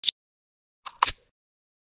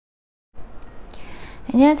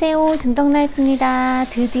안녕하세요, 준덕라이프입니다.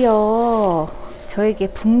 드디어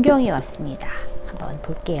저에게 분경이 왔습니다. 한번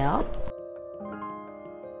볼게요.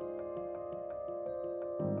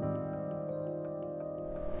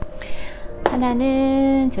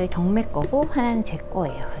 하나는 저희 덕매 거고 하나는 제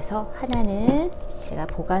거예요. 그래서 하나는 제가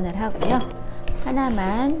보관을 하고요,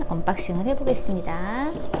 하나만 언박싱을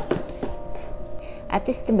해보겠습니다.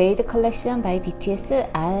 아티스트 메이드 컬렉션 바이 BTS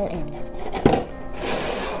RM.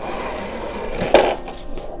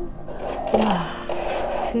 와,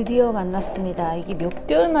 드디어 만났습니다. 이게 몇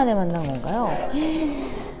개월 만에 만난 건가요?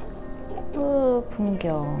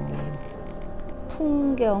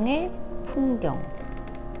 풍경의 풍경.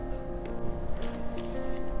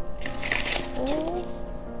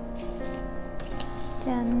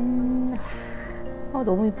 짠.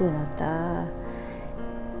 너무 이쁘게 나왔다.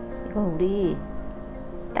 이건 우리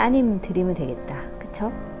따님 드리면 되겠다.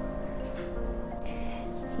 그쵸?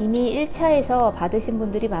 이미 1차에서 받으신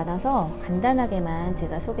분들이 많아서 간단하게만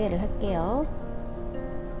제가 소개를 할게요.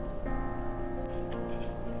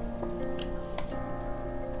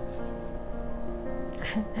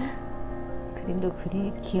 그림도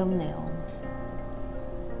귀엽네요.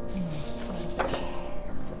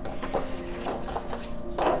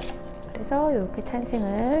 그래서 이렇게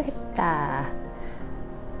탄생을 했다,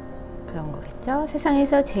 그런 거겠죠.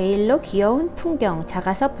 세상에서 제일로 귀여운 풍경,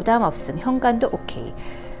 작아서 부담 없음, 현관도 오케이.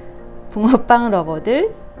 붕어빵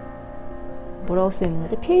러버들, 뭐라고 써있는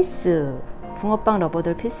거지? 필수. 붕어빵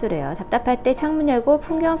러버들 필수래요. 답답할 때 창문 열고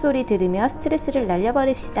풍경 소리 들으며 스트레스를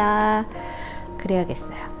날려버립시다.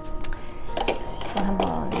 그래야겠어요. 그럼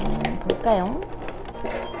한번 볼까요?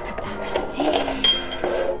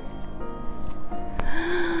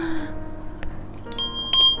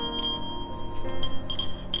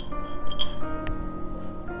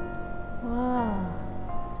 와,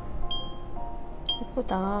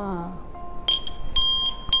 예쁘다.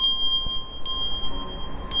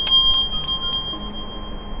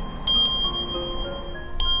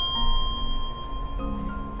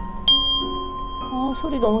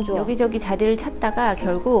 소리 너무 좋아. 여기저기 자리를 찾다가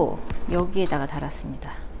결국 여기에다가 달았습니다.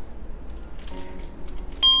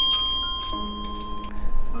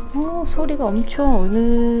 소리가 엄청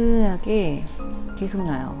은은하게 계속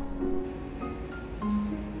나요.